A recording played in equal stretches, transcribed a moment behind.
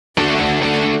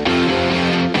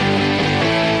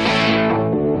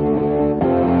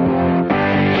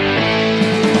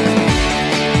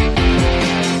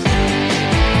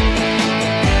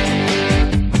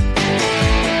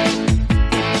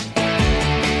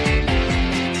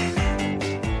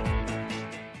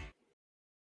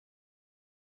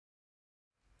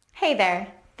Hey there,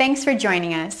 thanks for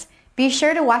joining us. Be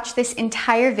sure to watch this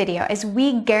entire video as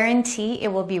we guarantee it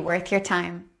will be worth your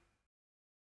time.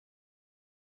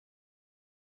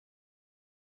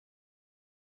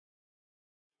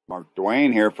 Mark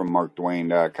Dwayne here from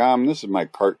markdwayne.com. This is my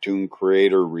Cartoon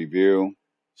Creator review.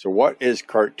 So what is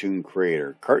Cartoon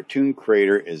Creator? Cartoon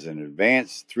Creator is an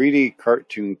advanced 3D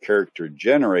cartoon character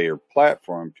generator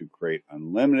platform to create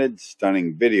unlimited,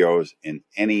 stunning videos in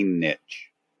any niche.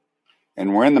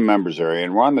 And we're in the members area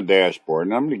and we're on the dashboard,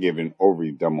 and I'm going to give you an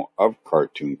overview demo of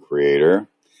Cartoon Creator.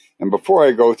 And before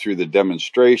I go through the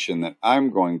demonstration that I'm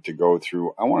going to go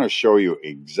through, I want to show you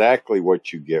exactly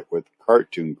what you get with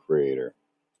Cartoon Creator.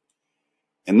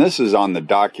 And this is on the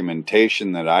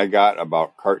documentation that I got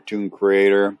about Cartoon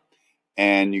Creator.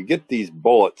 And you get these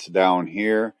bullets down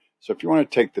here. So if you want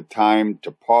to take the time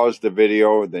to pause the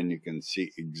video, then you can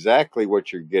see exactly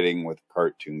what you're getting with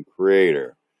Cartoon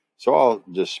Creator. So I'll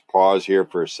just pause here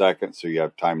for a second so you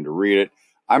have time to read it.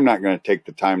 I'm not going to take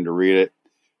the time to read it.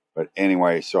 But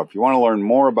anyway, so if you want to learn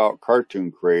more about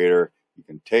Cartoon Creator, you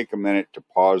can take a minute to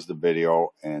pause the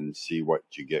video and see what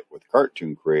you get with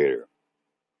Cartoon Creator.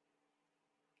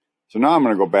 So now I'm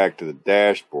going to go back to the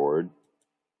dashboard.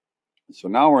 So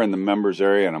now we're in the members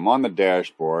area and I'm on the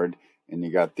dashboard, and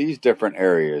you got these different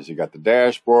areas. You got the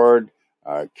dashboard,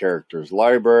 characters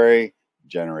library,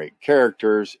 generate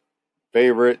characters,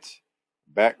 favorites,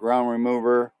 background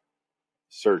remover,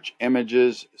 search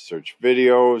images, search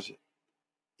videos.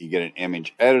 You get an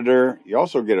image editor. You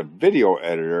also get a video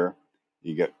editor.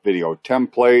 You get video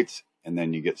templates, and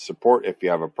then you get support if you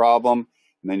have a problem.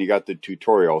 And then you got the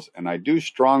tutorials, and I do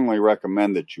strongly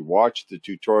recommend that you watch the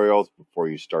tutorials before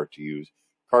you start to use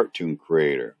Cartoon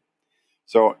Creator.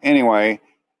 So anyway,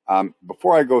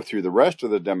 before I go through the rest of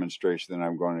the demonstration that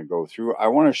I'm going to go through, I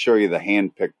want to show you the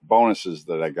hand-picked bonuses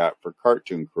that I got for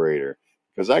Cartoon Creator,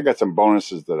 because I got some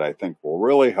bonuses that I think will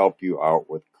really help you out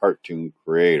with Cartoon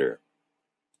Creator.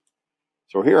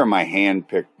 So here are my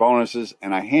hand-picked bonuses,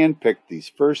 and I hand-picked these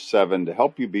first 7 to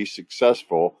help you be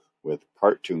successful with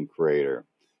Cartoon Creator.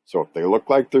 So if they look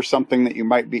like there's something that you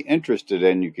might be interested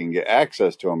in, you can get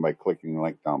access to them by clicking the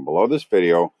link down below this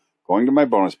video, going to my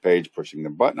bonus page, pushing the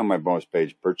button on my bonus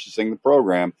page, purchasing the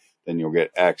program. Then you'll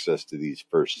get access to these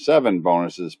first 7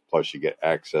 bonuses, plus you get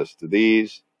access to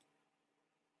these.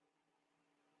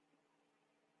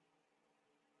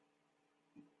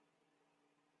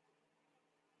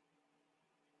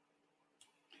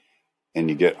 And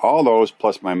you get all those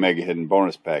plus my Mega Hidden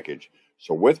Bonus Package.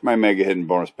 So with my Mega Hidden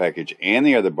Bonus Package and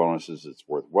the other bonuses, it's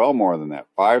worth well more than that,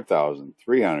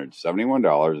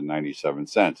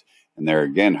 $5,371.97. And there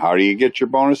again, how do you get your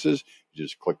bonuses? You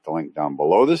just click the link down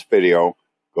below this video,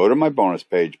 go to my bonus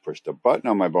page, push the button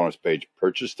on my bonus page,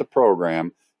 purchase the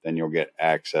program, then you'll get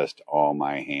access to all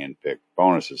my hand-picked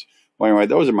bonuses. Well, anyway,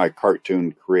 those are my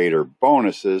Cartoon Creator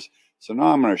bonuses. So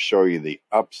now I'm going to show you the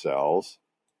upsells.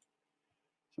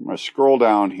 I'm going to scroll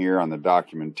down here on the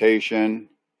documentation,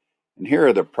 and here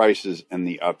are the prices and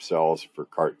the upsells for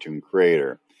Cartoon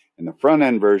Creator. And the front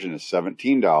end version is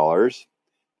 $17,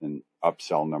 and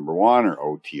upsell number 1 or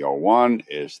OTO1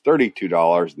 is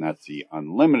 $32, and that's the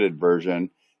unlimited version.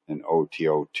 And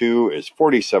OTO2 is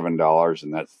 $47,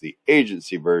 and that's the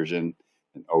agency version.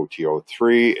 And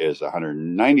OTO3 is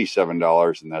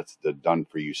 $197, and that's the done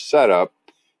for you setup.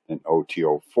 And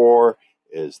OTO4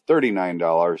 is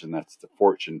 $39, and that's the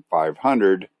Fortune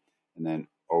 500. And then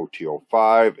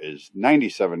OTO5 is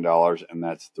 $97, and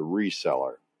that's the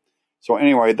reseller. So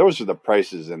anyway, those are the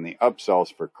prices and the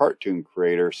upsells for Cartoon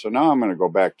Creator. So now I'm going to go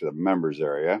back to the members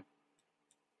area.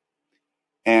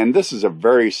 And this is a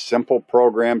very simple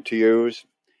program to use.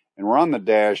 And we're on the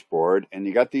dashboard, and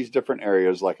you got these different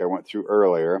areas like I went through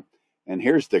earlier. And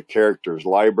here's the characters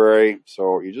library.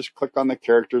 So you just click on the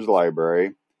characters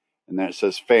library, and then it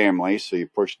says family, so you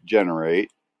push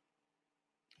generate.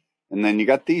 And then you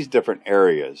got these different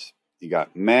areas. You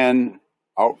got men,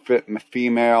 outfit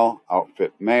female,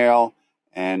 outfit male,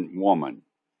 and woman.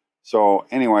 So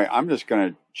anyway, I'm just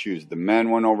going to choose the men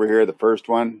one over here, the first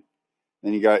one.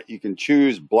 Then you can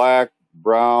choose black,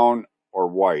 brown, or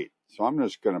white. So I'm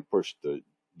just going to push the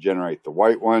generate the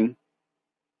white one.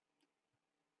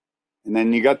 And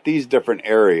then you got these different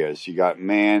areas. You got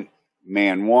man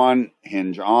 1,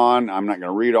 hinge on. I'm not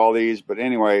going to read all these, but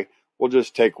anyway, we'll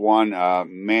just take one,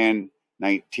 man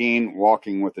 19,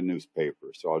 walking with a newspaper.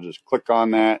 So I'll just click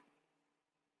on that.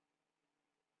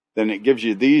 Then it gives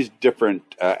you these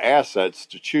different assets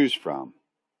to choose from.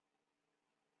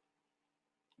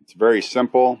 It's very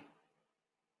simple.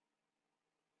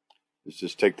 Let's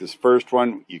just take this first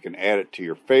one. You can add it to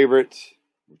your favorites,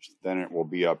 which then it will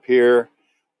be up here,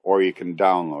 or you can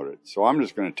download it. So I'm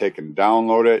just going to take and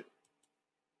download it.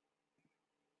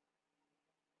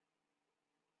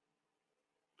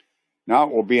 Now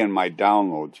it will be in my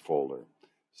downloads folder.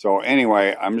 So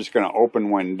anyway, I'm just going to open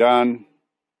when done.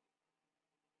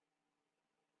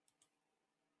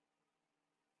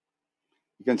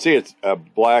 You can see it's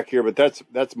black here, but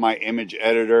that's my image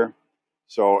editor.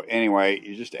 So anyway,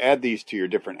 you just add these to your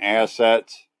different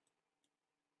assets.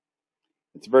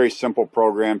 It's a very simple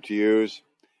program to use.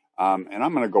 And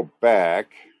I'm going to go back.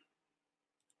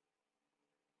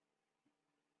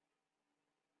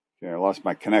 Okay, I lost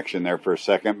my connection there for a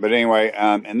second. But anyway,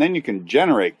 and then you can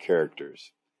generate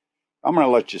characters. I'm going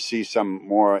to let you see some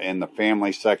more in the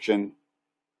family section.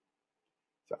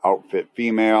 The outfit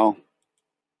female.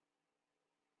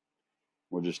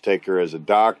 We'll just take her as a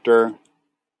doctor.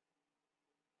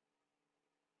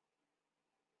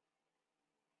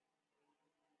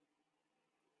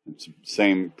 It's the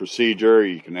same procedure.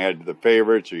 You can add to the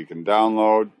favorites or you can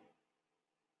download.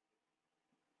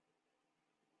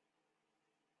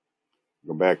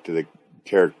 Go back to the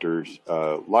characters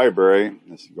library.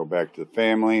 Let's go back to the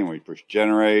family and we push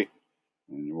generate.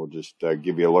 And we'll just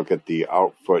give you a look at the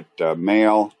outfit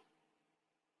male.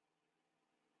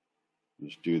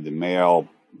 Just do the male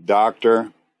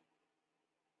doctor.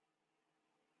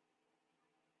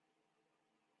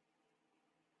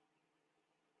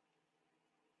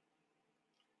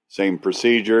 Same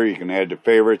procedure. You can add to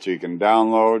favorites or you can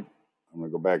download. I'm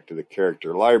going to go back to the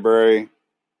character library.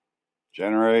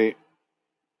 Generate.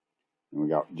 And we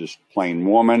got just plain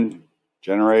woman.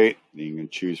 Generate. And you can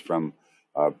choose from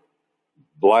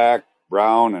black,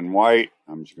 brown, and white.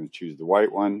 I'm just going to choose the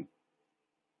white one.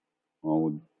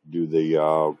 We'll do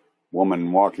the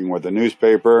woman walking with a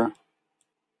newspaper.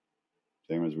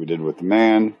 Same as we did with the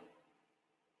man.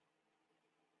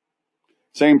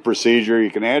 Same procedure. You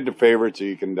can add to favorites or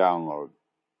you can download.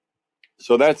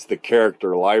 So that's the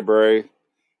character library.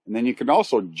 And then you can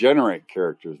also generate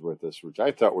characters with this, which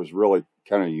I thought was really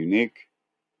kind of unique.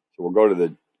 So we'll go to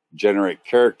the generate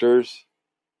characters.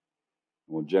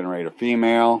 We'll generate a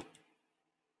female.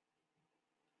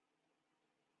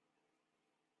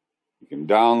 You can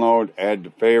download, add to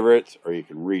favorites, or you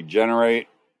can regenerate.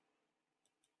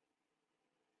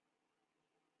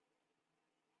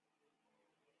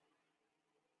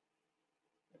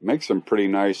 Make some pretty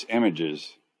nice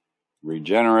images.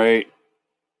 Regenerate.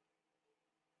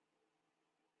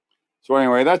 So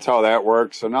anyway, that's how that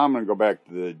works. So now I'm going to go back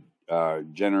to the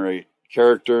generate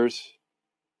characters.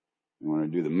 I want to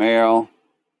do the male.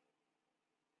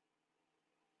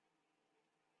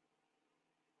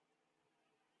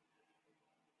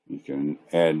 You can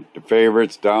add to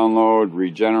favorites, download,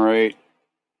 regenerate.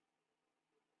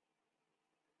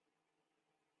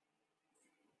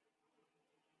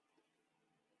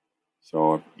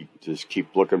 So you just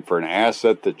keep looking for an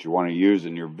asset that you want to use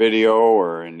in your video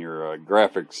or in your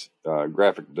graphic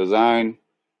design.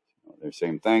 The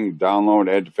same thing, download,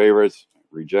 add to favorites,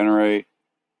 regenerate.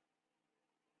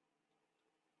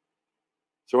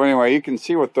 So anyway, you can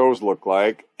see what those look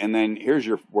like. And then here's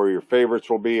where your favorites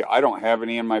will be. I don't have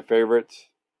any in my favorites.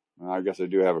 Well, I guess I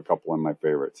do have a couple in my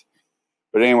favorites.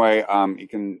 But anyway, you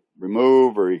can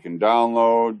remove or you can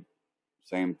download.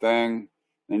 Same thing.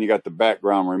 Then you got the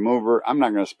background remover. I'm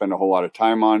not going to spend a whole lot of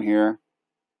time on here.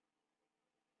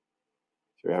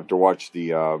 So you have to watch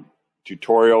the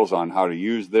tutorials on how to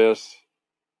use this.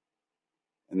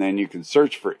 And then you can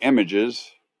search for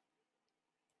images.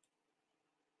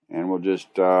 And we'll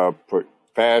just put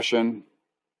fashion.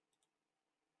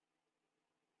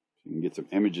 You can get some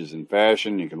images in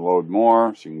fashion. You can load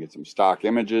more, so you can get some stock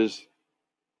images.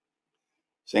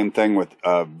 Same thing with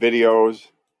videos.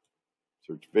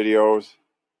 Search videos.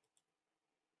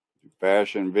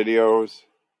 Fashion videos.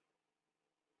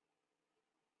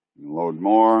 You can load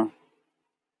more.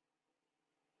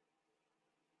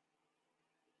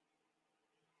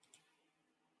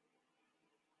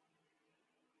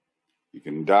 You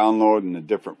can download in the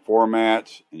different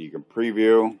formats and you can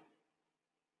preview.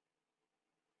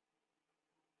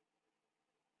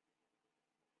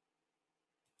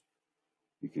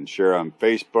 You can share on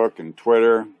Facebook and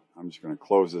Twitter. I'm just going to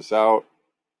close this out.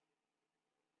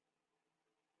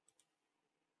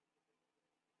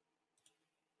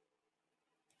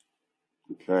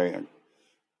 Okay.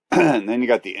 And then you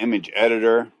got the image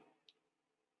editor.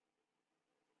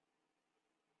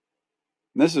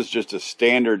 This is just a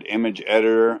standard image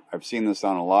editor. I've seen this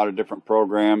on a lot of different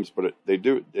programs, but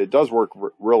it does work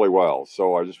really well.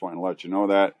 So I just want to let you know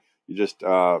that. You just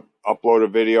upload a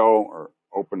video or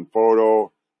open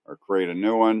photo or create a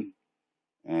new one.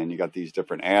 And you got these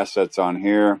different assets on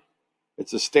here.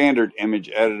 It's a standard image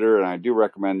editor, and I do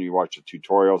recommend you watch the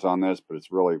tutorials on this, but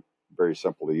it's really very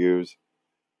simple to use.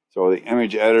 So the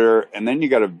image editor, and then you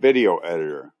got a video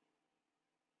editor.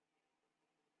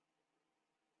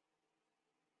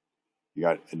 You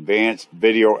got Advanced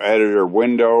Video Editor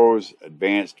Windows,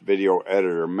 Advanced Video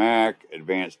Editor Mac,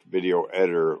 Advanced Video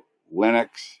Editor Linux.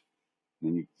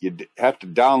 And you have to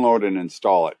download and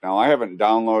install it. Now, I haven't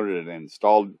downloaded and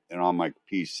installed it on my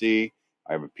PC.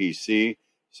 I have a PC,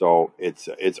 so it's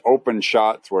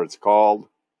OpenShot's what it's called.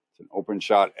 It's an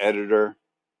OpenShot editor.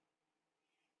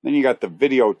 Then you got the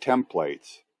video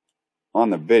templates on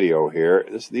the video here.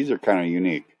 These are kind of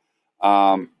unique.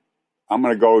 I'm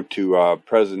going to go to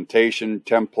presentation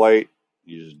template.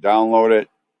 You just download it.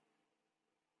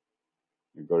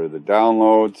 You go to the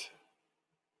downloads.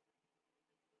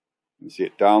 You see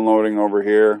it downloading over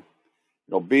here.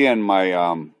 It'll be in my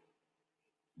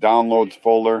downloads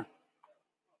folder.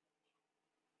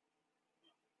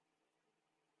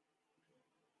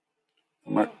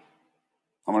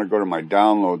 I'm going to go to my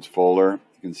downloads folder.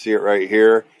 You can see it right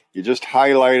here. You just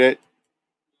highlight it,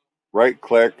 right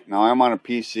click. Now I'm on a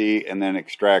PC, and then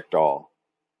extract all.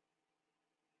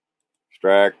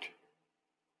 Extract.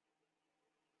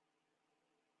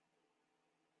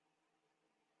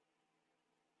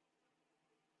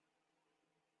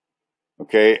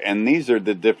 Okay, and these are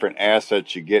the different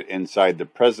assets you get inside the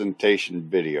presentation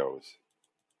videos.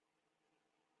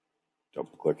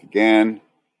 Double click again.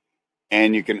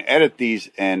 And you can edit these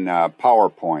in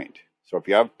PowerPoint. So if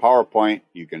you have PowerPoint,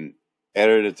 you can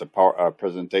edit. It's a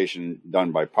presentation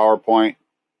done by PowerPoint.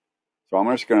 So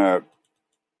I'm just going to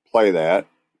play that.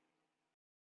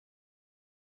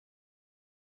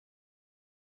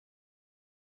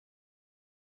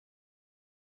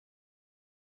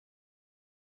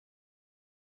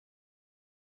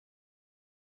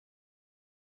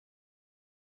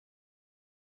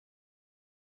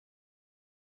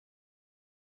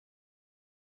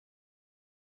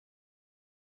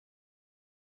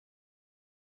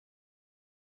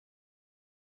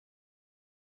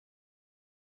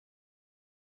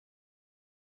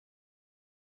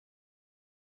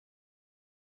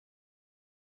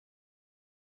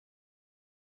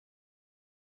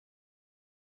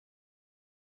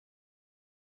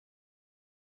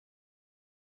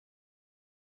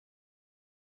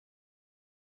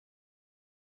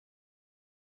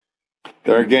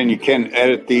 There again, you can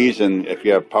edit these, and if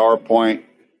you have PowerPoint,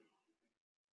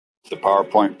 it's a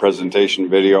PowerPoint presentation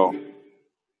video.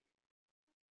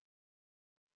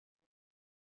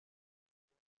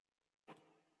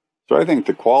 So I think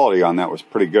the quality on that was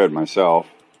pretty good myself.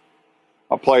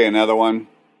 I'll play another one.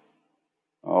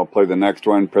 I'll play the next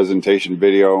one, presentation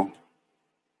video.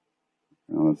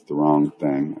 No, that's the wrong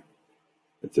thing.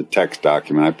 It's a text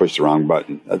document. I pushed the wrong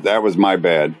button. That was my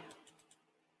bad.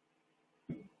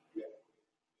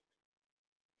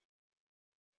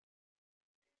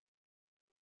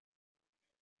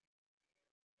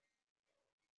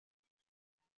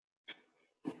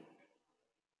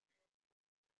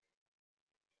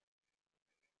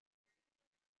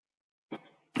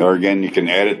 Or again, you can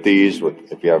edit these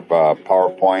if you have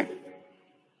PowerPoint.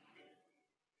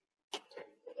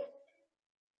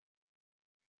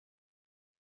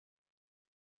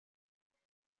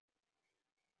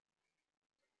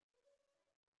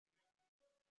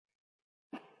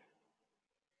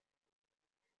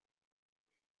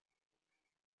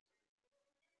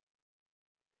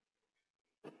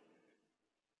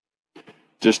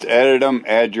 Just edit them,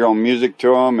 add your own music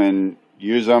to them, and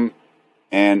use them.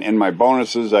 And in my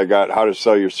bonuses, I got how to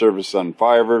sell your service on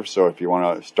Fiverr. So if you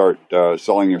want to start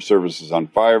selling your services on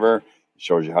Fiverr, it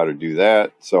shows you how to do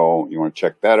that. So you want to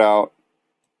check that out.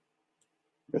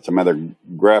 Got some other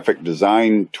graphic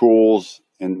design tools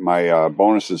in my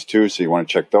bonuses too, so you want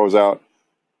to check those out.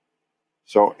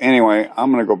 So anyway,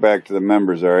 I'm going to go back to the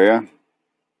members area.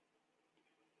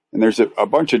 And there's a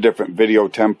bunch of different video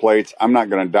templates. I'm not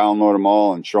going to download them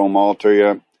all and show them all to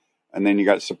you. And then you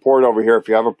got support over here if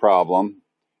you have a problem.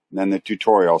 And then the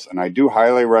tutorials. And I do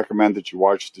highly recommend that you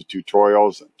watch the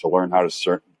tutorials to learn how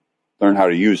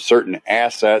to use certain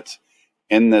assets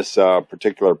in this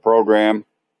particular program.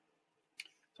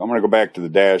 So I'm going to go back to the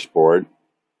dashboard.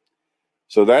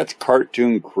 So that's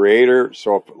Cartoon Creator.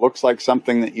 So if it looks like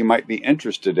something that you might be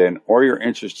interested in, or you're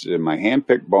interested in my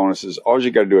handpicked bonuses, all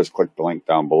you got to do is click the link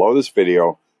down below this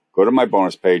video, go to my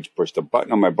bonus page, push the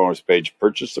button on my bonus page,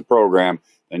 purchase the program,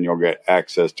 then you'll get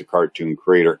access to Cartoon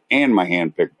Creator and my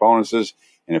handpicked bonuses.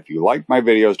 And if you like my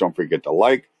videos, don't forget to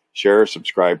like, share,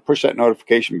 subscribe, push that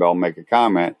notification bell, make a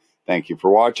comment. Thank you for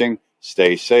watching.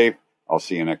 Stay safe. I'll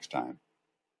see you next time.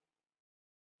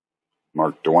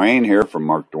 Mark Dwayne here from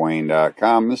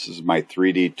markdwayne.com. This is my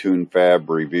 3D Toonfab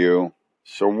review.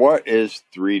 So what is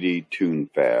 3D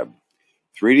Toonfab?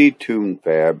 3D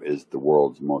Toonfab is the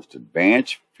world's most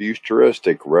advanced,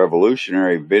 futuristic,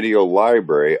 revolutionary video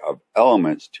library of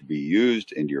elements to be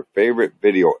used in your favorite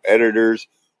video editors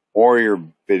or your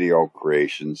video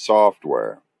creation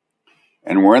software.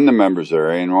 And we're in the members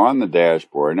area and we're on the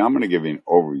dashboard. Now I'm going to give you an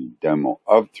overview demo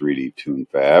of 3D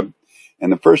Toonfab.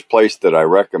 And the first place that I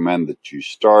recommend that you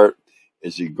start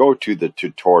is you go to the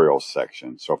tutorial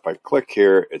section. So if I click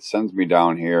here, it sends me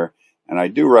down here. And I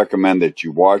do recommend that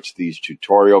you watch these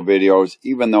tutorial videos,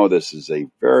 even though this is a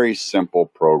very simple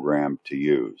program to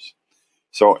use.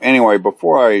 So anyway,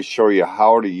 before I show you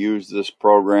how to use this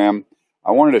program,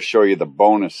 I wanted to show you the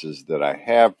bonuses that I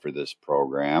have for this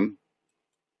program.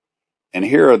 And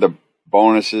here are the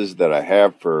bonuses that I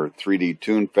have for 3D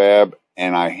Toonfab,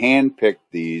 and I handpicked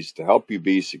these to help you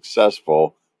be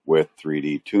successful with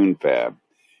 3D Toonfab.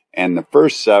 And the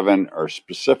first 7 are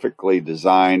specifically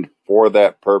designed for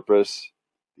that purpose.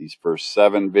 These first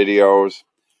 7 videos,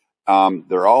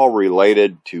 they're all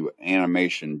related to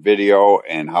animation video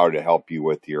and how to help you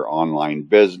with your online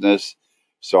business.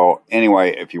 So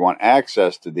anyway, if you want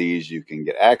access to these, you can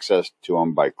get access to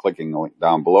them by clicking the link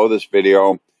down below this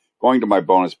video, going to my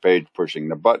bonus page, pushing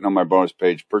the button on my bonus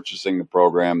page, purchasing the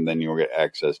program, then you'll get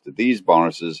access to these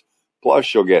bonuses.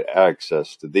 Plus, you'll get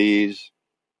access to these.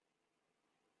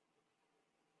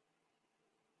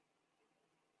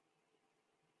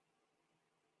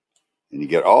 And you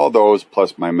get all those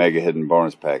plus my Mega Hidden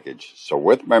Bonus Package. So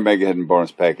with my Mega Hidden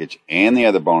Bonus Package and the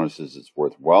other bonuses, it's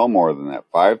worth well more than that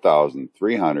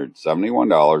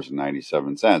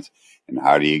 $5,371.97. And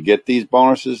how do you get these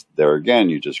bonuses? There again,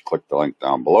 you just click the link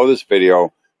down below this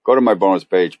video, go to my bonus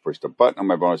page, push the button on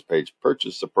my bonus page,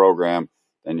 purchase the program,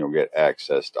 then you'll get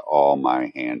access to all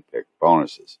my hand-picked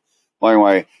bonuses. Well,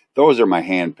 anyway, those are my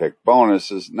hand-picked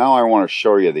bonuses. Now I want to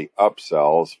show you the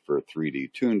upsells for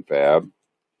 3D Toonfab.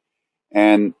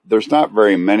 And there's not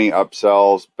very many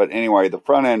upsells, but anyway, the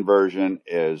front end version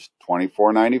is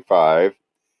 $24.95.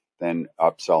 Then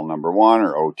upsell number 1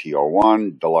 or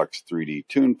OTO1, Deluxe 3D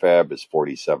Toonfab is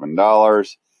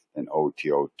 $47. Then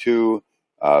OTO2,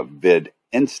 Vid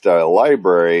Insta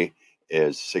Library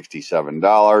is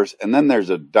 $67. And then there's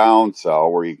a downsell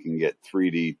where you can get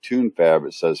 3D Toonfab,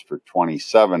 it says for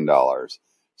 $27.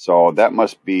 So that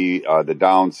must be the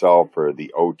downsell for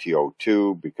the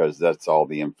OTO2 because that's all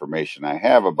the information I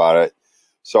have about it.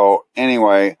 So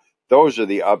anyway, those are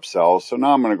the upsells. So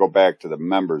now I'm going to go back to the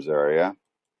members area.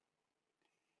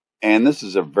 And this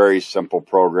is a very simple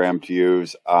program to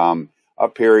use.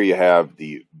 Up here you have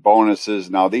the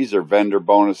bonuses. Now these are vendor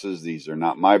bonuses. These are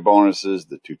not my bonuses.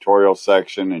 The tutorial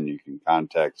section, and you can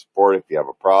contact support if you have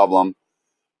a problem.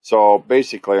 So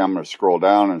basically, I'm going to scroll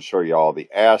down and show you all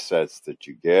the assets that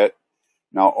you get.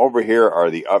 Now, over here are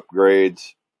the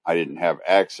upgrades. I didn't have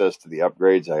access to the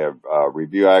upgrades. I have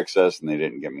review access, and they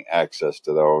didn't give me access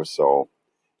to those. So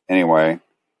anyway,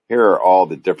 here are all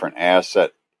the different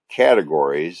asset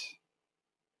categories.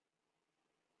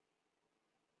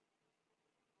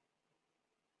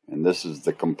 And this is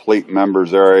the complete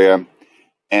members area.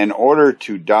 In order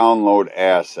to download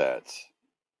assets,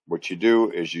 what you do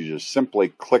is you just simply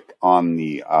click on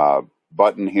the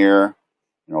button here, and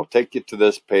it'll take you to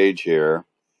this page here.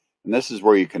 And this is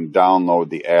where you can download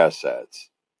the assets.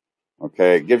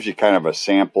 Okay, it gives you kind of a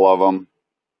sample of them.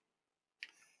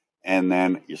 And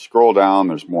then you scroll down,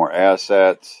 there's more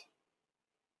assets.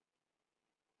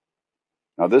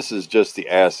 Now this is just the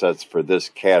assets for this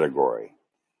category.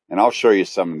 And I'll show you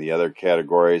some of the other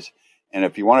categories. And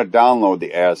if you want to download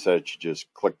the assets, you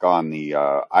just click on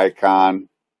the icon.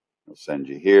 It'll send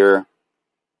you here.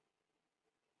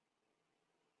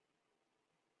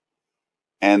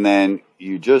 And then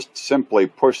you just simply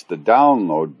push the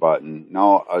download button.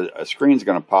 Now a screen's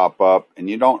going to pop up, and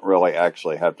you don't really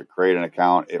actually have to create an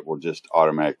account. It will just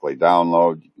automatically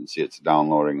download. You can see it's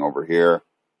downloading over here.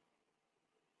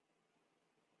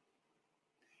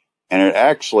 And it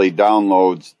actually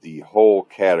downloads the whole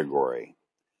category.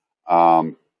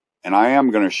 And I am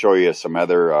going to show you some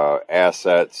other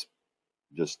assets,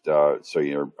 just so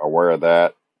you're aware of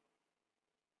that.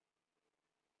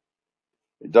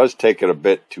 It does take it a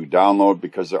bit to download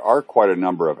because there are quite a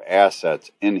number of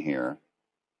assets in here.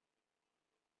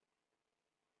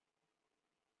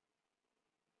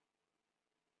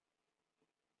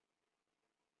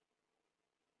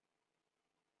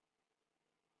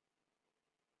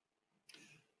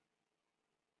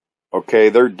 Okay,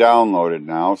 they're downloaded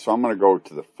now, so I'm going to go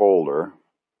to the folder.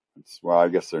 Well, I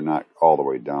guess they're not all the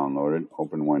way downloaded.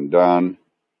 Open when done.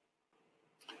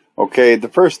 Okay, the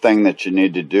first thing that you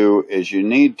need to do is you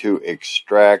need to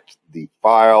extract the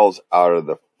files out of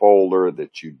the folder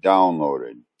that you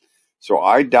downloaded. So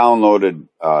I downloaded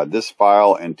this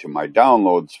file into my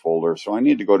downloads folder, so I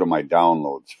need to go to my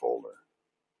downloads folder.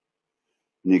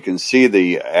 And you can see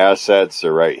the assets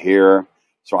are right here.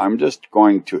 So I'm just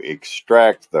going to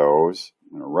extract those.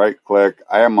 I'm going to right click.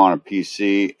 I am on a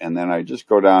PC, and then I just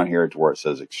go down here to where it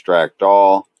says extract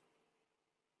all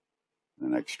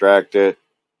and extract it.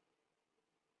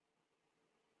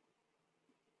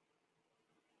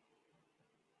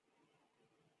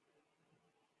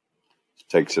 It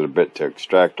takes it a bit to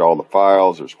extract all the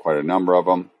files. There's quite a number of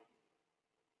them.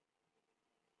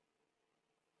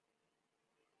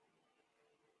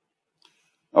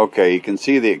 Okay, you can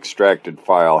see the extracted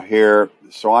file here.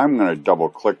 So I'm going to double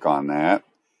click on that.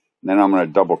 Then I'm going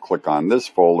to double click on this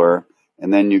folder.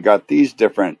 And then you got these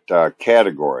different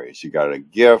categories. You got a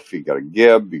GIF, you got a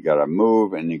GIB, you got a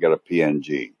MOV, and you got a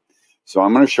PNG. So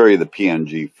I'm going to show you the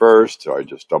PNG first. So I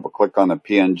just double click on the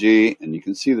PNG, and you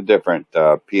can see the different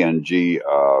PNG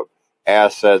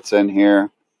assets in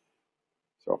here.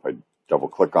 So if I double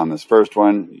click on this first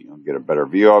one, you'll get a better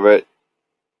view of it.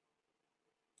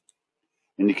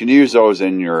 And you can use those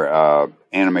in your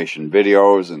animation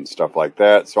videos and stuff like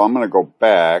that. So I'm going to go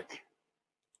back.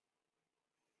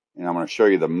 And I'm going to show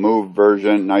you the MOV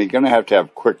version. Now you're going to have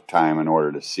QuickTime in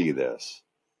order to see this.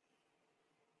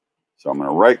 So I'm going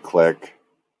to right click.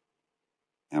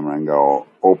 I'm going to go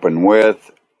open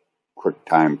with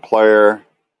QuickTime Player.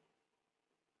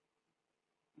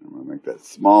 I'm going to make that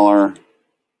smaller.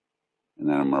 And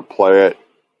then I'm going to play it.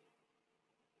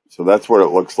 So that's what it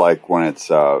looks like when it's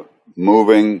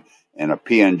moving, and a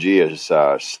PNG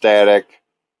is static.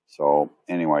 So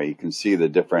anyway, you can see the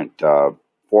different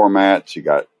formats. You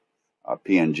got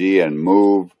PNG and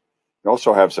MOV. You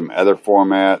also have some other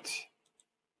formats.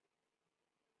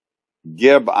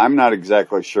 GIB, I'm not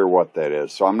exactly sure what that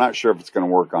is. So I'm not sure if it's going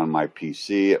to work on my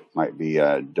PC. It might be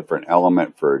a different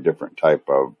element for a different type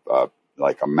of,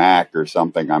 like a Mac or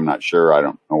something. I'm not sure. I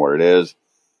don't know what it is.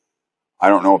 I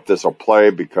don't know if this will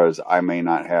play because I may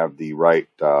not have the right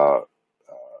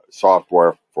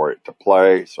software for it to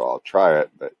play. So I'll try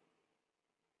it, but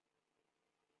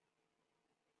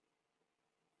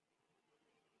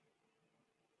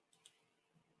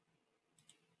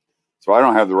so I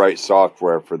don't have the right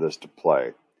software for this to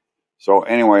play. So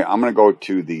anyway, I'm going to go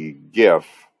to the GIF.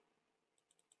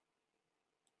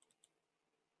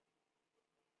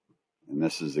 And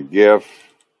this is a GIF.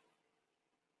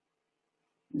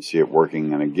 You see it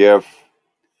working in a GIF.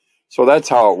 So that's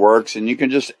how it works. And you can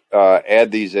just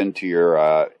add these into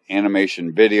your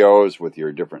animation videos with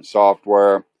your different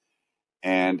software.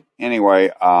 And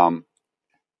anyway, I'm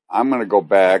going to go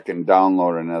back and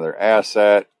download another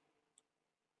asset.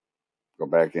 Go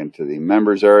back into the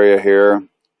members area here.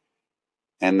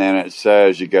 And then it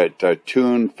says you got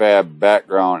Toonfab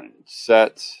background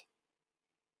sets,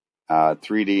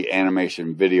 3D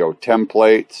animation video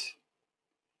templates.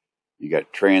 You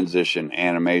got transition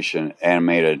animation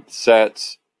animated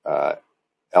sets,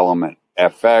 element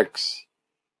FX,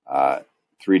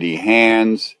 3D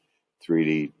hands,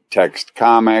 3D text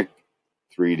comic,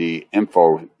 3D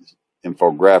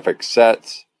infographic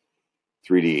sets,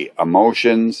 3D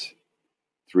emotions,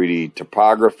 3D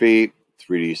topography,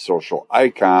 3D social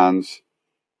icons,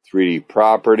 3D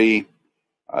property,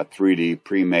 3D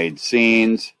pre-made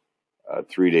scenes,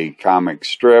 3D comic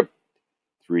strip,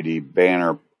 3D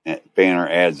banner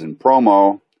ads and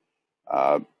promo,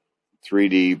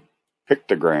 3D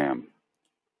pictogram.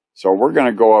 So we're going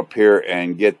to go up here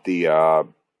and get the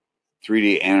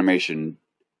 3D animated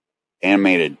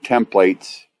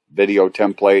templates, video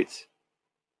templates.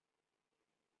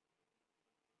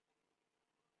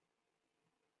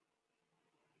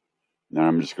 Now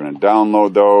I'm just going to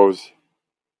download those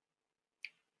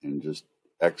and just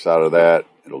X out of that.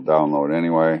 It'll download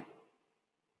anyway.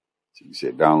 So you can see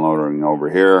it downloading over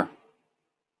here.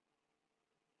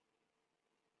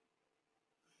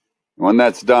 When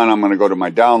that's done, I'm going to go to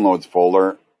my downloads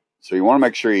folder. So you want to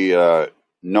make sure you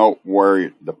note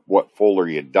what folder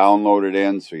you downloaded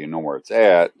in so you know where it's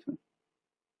at.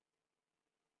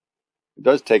 It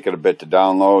does take it a bit to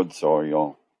download, so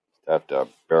you'll have to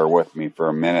bear with me for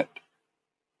a minute.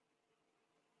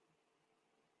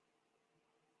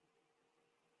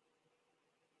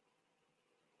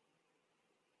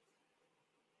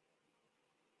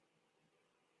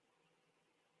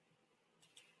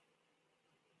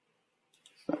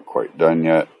 It's not quite done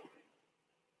yet.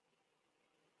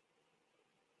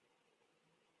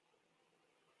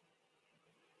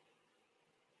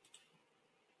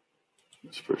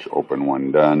 Let's push open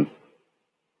one done.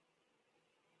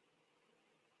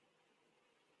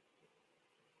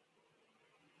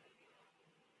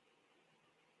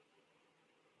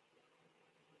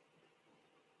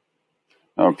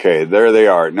 Okay, there they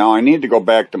are. Now I need to go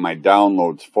back to my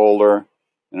downloads folder,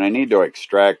 and I need to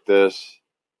extract this.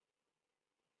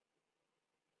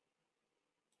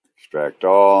 Extract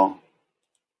all.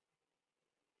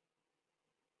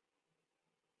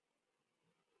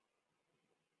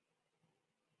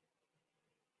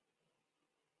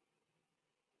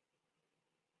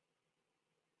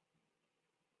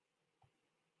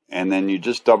 And then you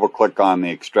just double click on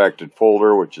the extracted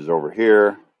folder, which is over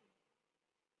here.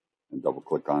 And double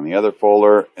click on the other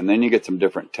folder, and then you get some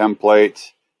different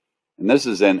templates. And this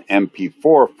is in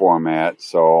MP4 format,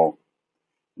 so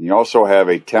you also have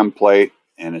a template,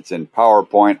 and it's in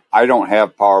PowerPoint. I don't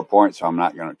have PowerPoint, so I'm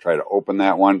not going to try to open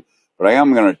that one, but I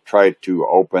am going to try to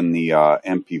open the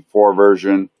MP4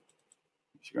 version.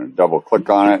 Just going to double click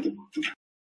on it.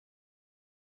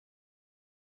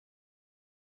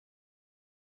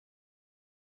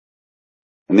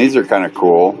 And these are kind of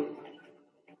cool.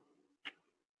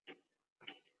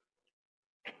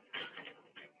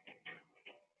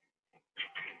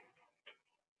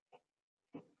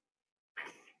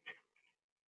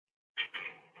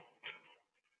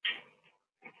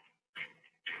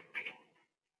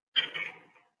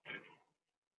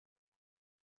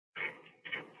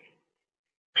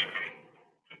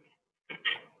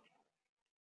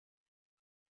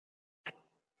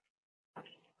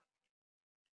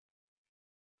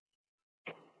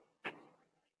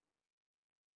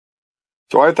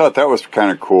 So I thought that was kind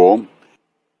of cool.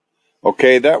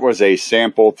 Okay, that was a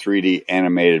sample 3D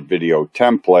animated video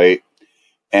template.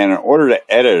 And in order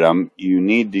to edit them, you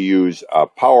need to use a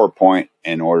PowerPoint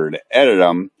in order to edit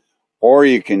them, or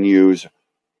you can use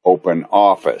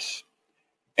OpenOffice.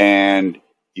 And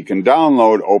you can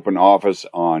download OpenOffice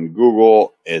on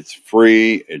Google. It's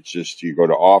free. It's just you go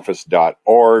to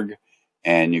office.org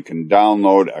and you can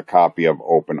download a copy of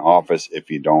OpenOffice if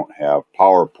you don't have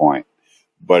PowerPoint.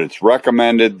 But it's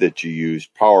recommended that you use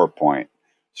PowerPoint.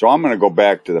 So I'm going to go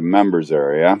back to the members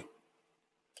area.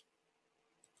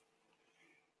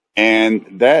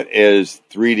 And that is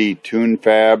 3D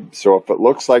Toonfab. So if it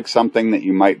looks like something that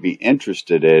you might be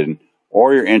interested in,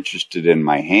 or you're interested in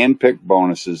my hand-picked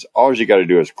bonuses, all you got to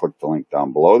do is click the link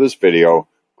down below this video,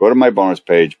 go to my bonus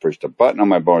page, push the button on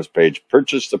my bonus page,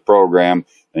 purchase the program,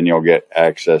 then you'll get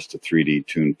access to 3D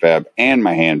Toonfab and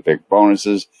my hand-picked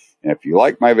bonuses. And if you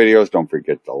like my videos, don't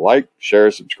forget to like, share,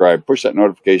 subscribe, push that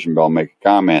notification bell, make a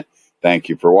comment. Thank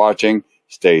you for watching.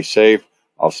 Stay safe.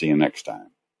 I'll see you next time.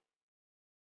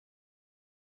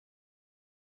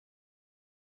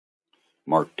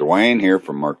 Mark Dwayne here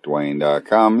from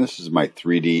markdwayne.com. This is my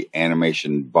 3D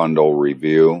animation bundle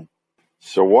review.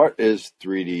 So what is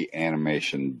 3D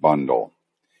animation bundle?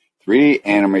 3D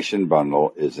animation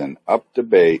bundle is an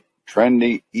up-to-date,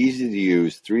 trendy,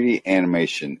 easy-to-use 3D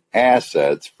animation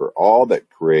assets for all that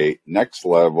create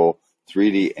next-level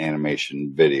 3D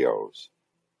animation videos.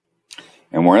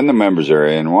 And we're in the members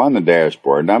area, and we're on the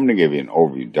dashboard, and I'm going to give you an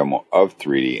overview demo of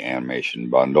 3D animation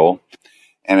bundle.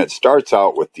 And it starts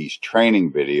out with these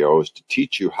training videos to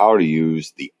teach you how to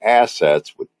use the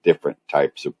assets with different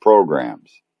types of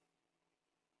programs.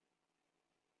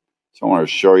 So I want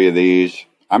to show you these.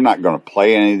 I'm not going to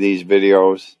play any of these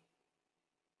videos.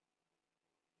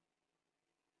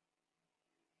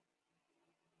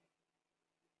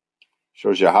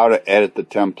 Shows you how to edit the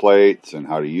templates and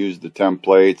how to use the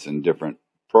templates in different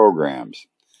programs.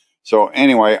 So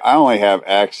anyway, I only have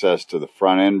access to the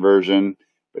front end version.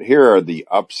 But here are the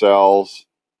upsells.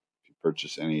 If you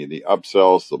purchase any of the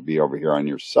upsells, they'll be over here on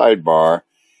your sidebar.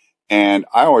 And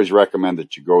I always recommend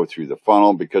that you go through the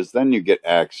funnel because then you get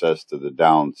access to the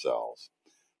downsells.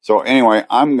 So anyway,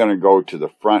 I'm going to go to the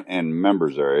front end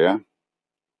members area.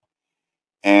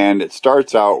 And it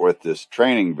starts out with this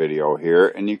training video here.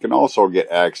 And you can also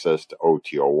get access to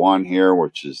OTO1 here,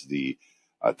 which is the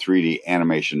 3D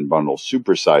Animation Bundle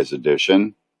Supersize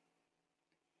Edition.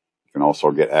 You can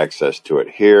also get access to it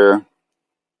here. And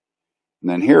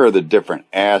then here are the different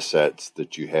assets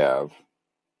that you have.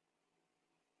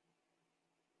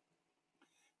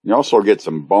 You also get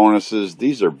some bonuses.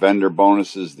 These are vendor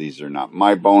bonuses. These are not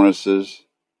my bonuses.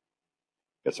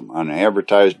 Got some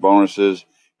unadvertised bonuses.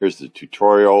 Here's the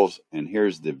tutorials. And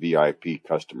here's the VIP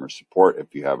customer support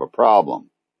if you have a problem.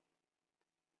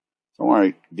 So I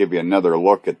want to give you another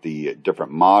look at the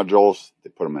different modules. They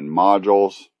put them in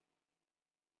modules.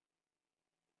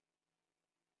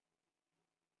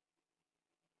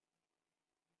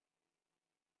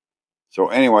 So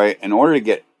anyway, in order to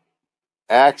get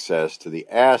access to the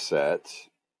assets,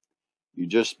 you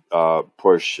just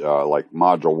push like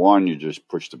module 1, you just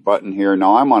push the button here.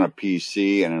 Now I'm on a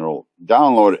PC and it'll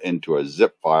download it into a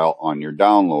zip file on your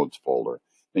downloads folder.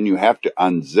 then you have to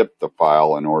unzip the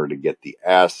file in order to get the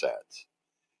assets.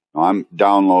 Now I'm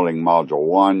downloading module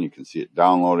 1. You can see it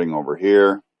downloading over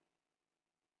here.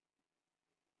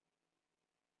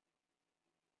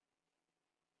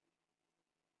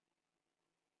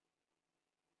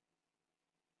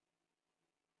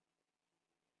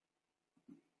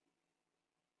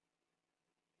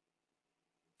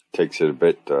 Takes it a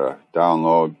bit to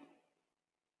download.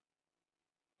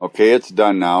 Okay, it's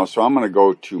done now, so I'm going to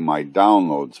go to my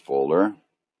downloads folder.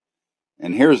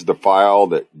 And here's the file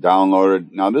that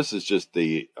downloaded. Now this is just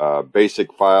the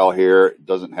basic file here. It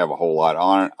doesn't have a whole lot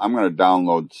on it. I'm going to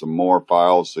download some more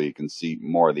files so you can see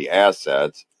more of the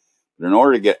assets. But in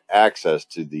order to get access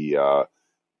to the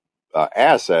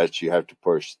assets, you have to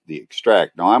push the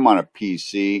extract. Now I'm on a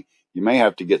PC. You may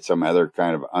have to get some other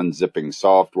kind of unzipping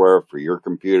software for your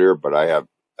computer, but I have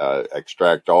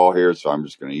extract all here, so I'm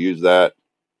just going to use that.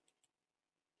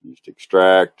 Just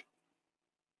extract.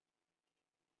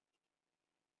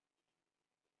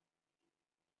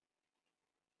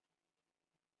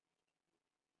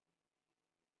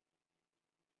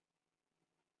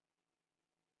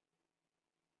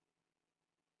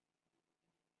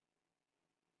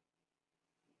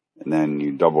 And then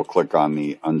you double click on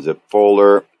the unzip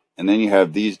folder, and then you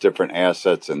have these different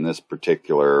assets in this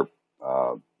particular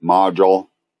module.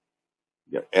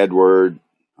 You got Edward.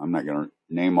 I'm not going to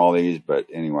name all these, but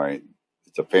anyway,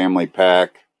 it's a family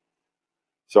pack.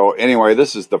 So anyway,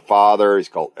 this is the father. He's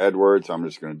called Edward. So I'm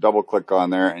just going to double click on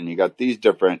there, and you got these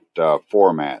different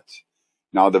formats.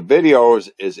 Now the videos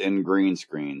is in green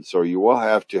screen, so you will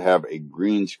have to have a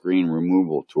green screen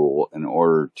removal tool in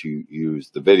order to use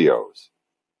the videos.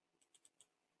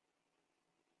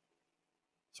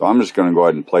 So I'm just going to go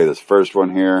ahead and play this first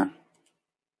one here.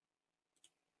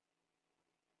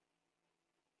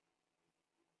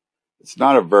 It's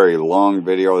not a very long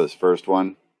video, this first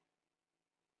one.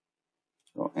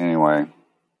 So anyway.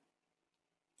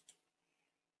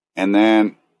 And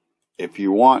then if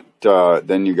you want,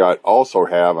 then you got also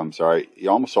have, you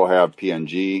also have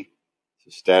PNG.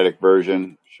 It's a static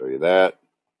version. I'll show you that.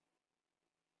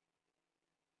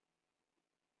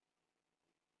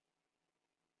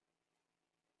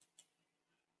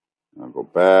 I'll go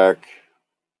back.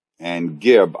 And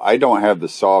Gib, I don't have the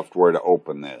software to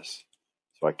open this.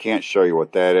 So I can't show you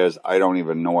what that is. I don't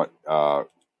even know what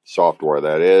software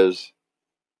that is.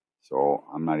 So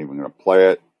I'm not even going to play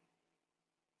it.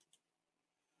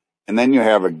 And then you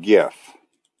have a GIF.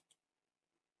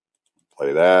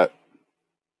 Play that.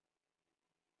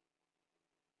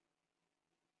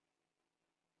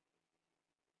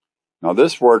 Now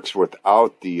this works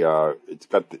without the,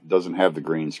 it doesn't have the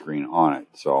green screen on it.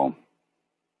 So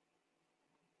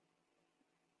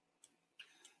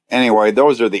anyway,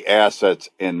 those are the assets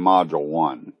in module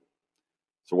 1.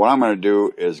 So what I'm going to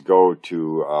do is go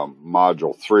to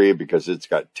module 3 because it's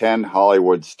got 10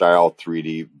 Hollywood style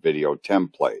 3D video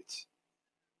templates.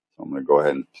 So I'm going to go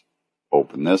ahead and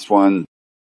open this one,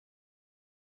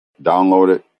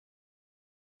 download it.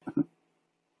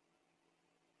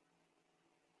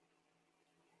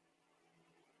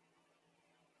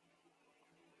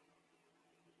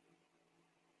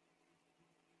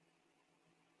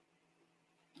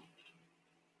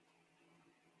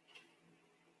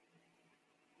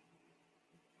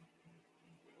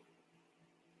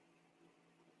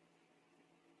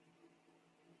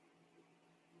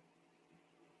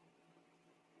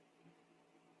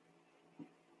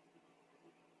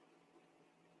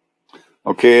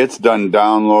 Okay, it's done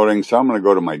downloading, so I'm going to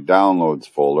go to my downloads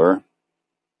folder.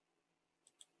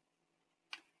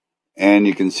 And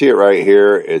you can see it right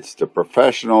here. It's the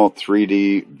professional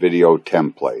 3D video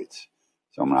templates.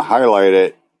 So I'm going to highlight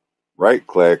it, right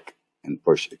click, and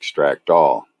push extract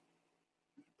all.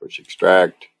 Push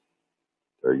extract.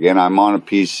 There again, I'm on a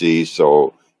PC,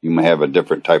 so you may have a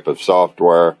different type of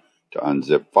software to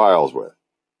unzip files with.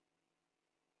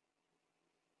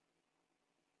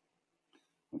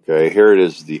 Okay, here it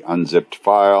is, the unzipped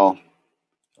file.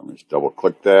 So I'm going to double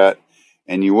click that.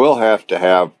 And you will have to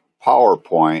have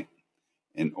PowerPoint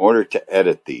in order to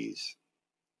edit these.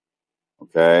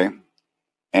 Okay,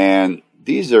 and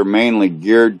these are mainly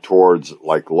geared towards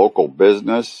like local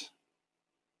business.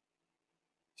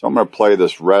 So I'm going to play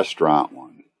this restaurant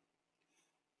one.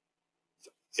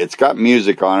 It's got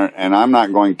music on it, and I'm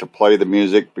not going to play the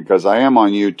music because I am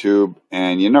on YouTube,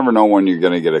 and you never know when you're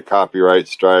going to get a copyright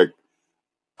strike.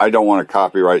 I don't want a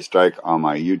copyright strike on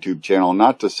my YouTube channel.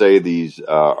 Not to say these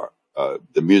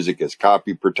the music is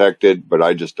copy protected, but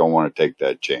I just don't want to take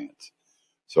that chance.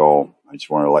 So I just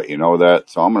want to let you know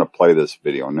that. So I'm going to play this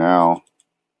video now.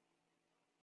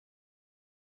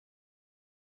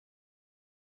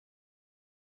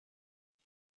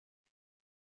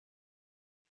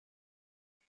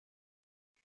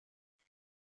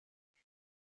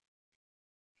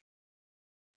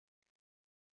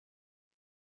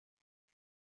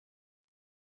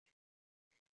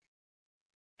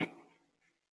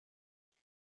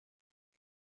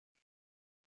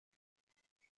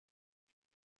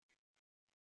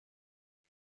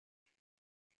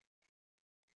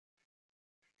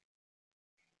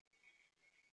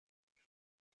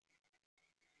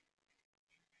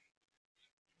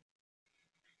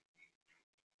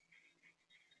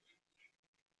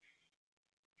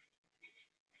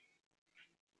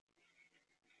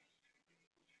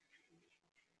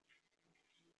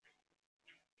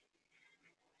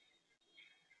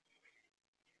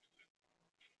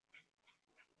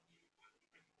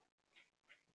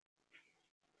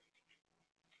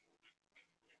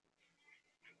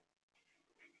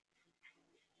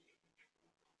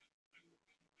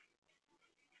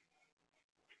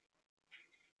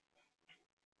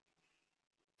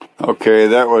 Okay,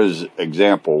 that was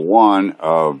example 1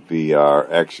 of the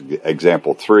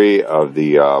example 3 of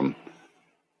the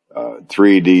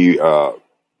 3D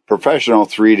professional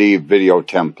 3D video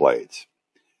templates.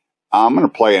 I'm going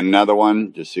to play another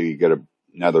one just so you get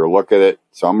another look at it.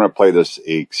 So I'm going to play this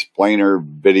explainer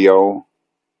video.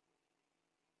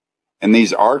 And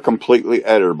these are completely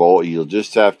editable. You'll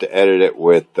just have to edit it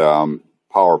with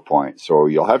PowerPoint. So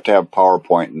you'll have to have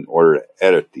PowerPoint in order to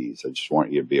edit these. I just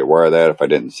want you to be aware of that if I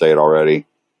didn't say it already.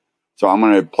 So I'm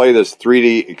going to play this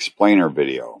 3D explainer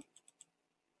video.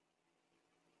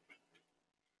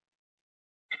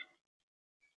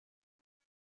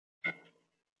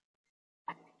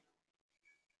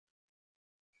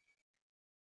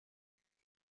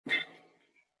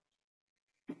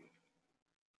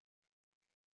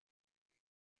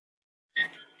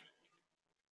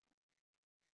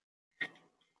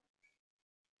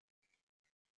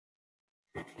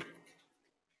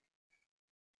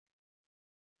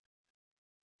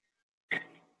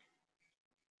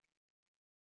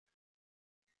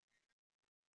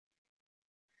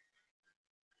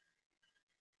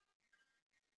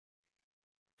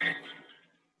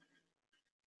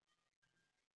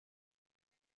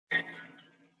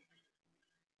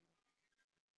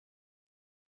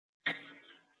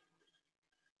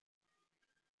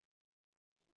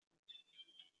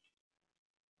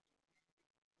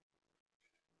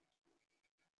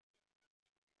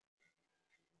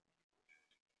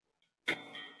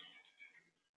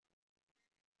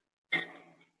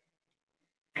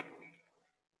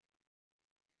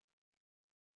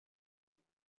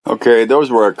 Okay, those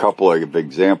were a couple of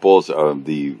examples of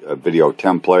the video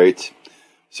templates.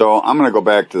 So I'm going to go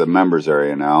back to the members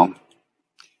area now.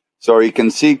 So you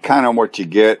can see kind of what you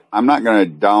get. I'm not going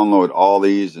to download all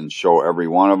these and show every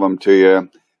one of them to you,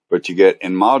 but you get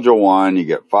in module 1, you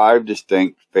get 5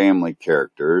 distinct family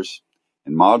characters.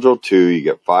 In module 2, you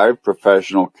get 5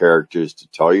 professional characters to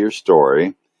tell your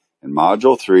story. In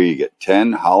module 3, you get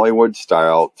 10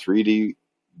 Hollywood-style 3D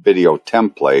video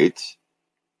templates.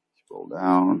 Scroll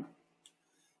down.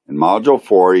 In module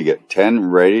 4, you get 10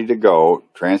 ready-to-go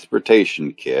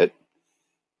transportation kit.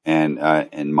 And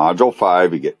in module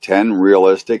 5, you get 10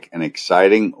 realistic and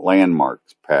exciting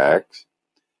landmarks packs.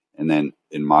 And then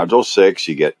in module 6,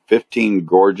 you get 15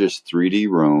 gorgeous 3D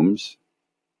rooms.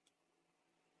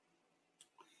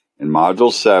 In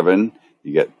module 7,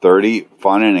 you get 30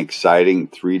 fun and exciting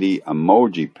 3D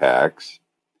emoji packs.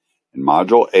 In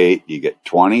module 8, you get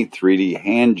 20 3D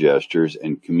hand gestures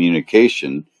and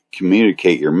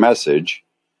communicate your message.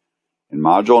 In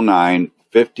module 9,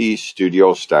 50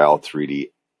 studio-style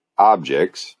 3D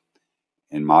objects.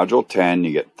 In module 10,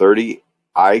 you get 30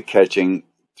 eye-catching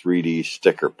 3D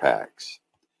sticker packs.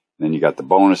 And then you got the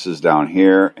bonuses down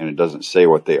here, and it doesn't say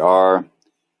what they are.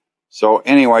 So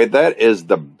anyway, that is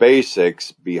the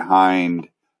basics behind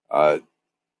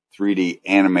 3D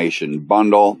animation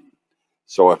bundle.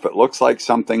 So if it looks like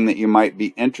something that you might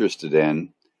be interested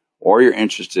in, or you're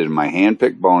interested in my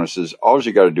hand-picked bonuses, all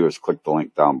you got to do is click the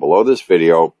link down below this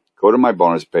video, go to my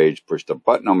bonus page, push the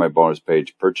button on my bonus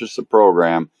page, purchase the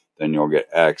program, then you'll get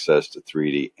access to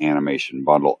 3D animation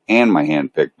bundle and my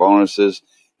hand-picked bonuses.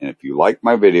 And if you like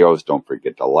my videos, don't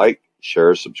forget to like,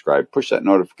 share, subscribe, push that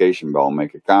notification bell, and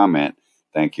make a comment.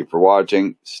 Thank you for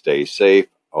watching. Stay safe.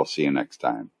 I'll see you next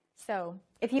time. So,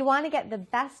 if you want to get the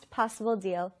best possible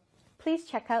deal, please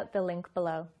check out the link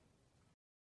below.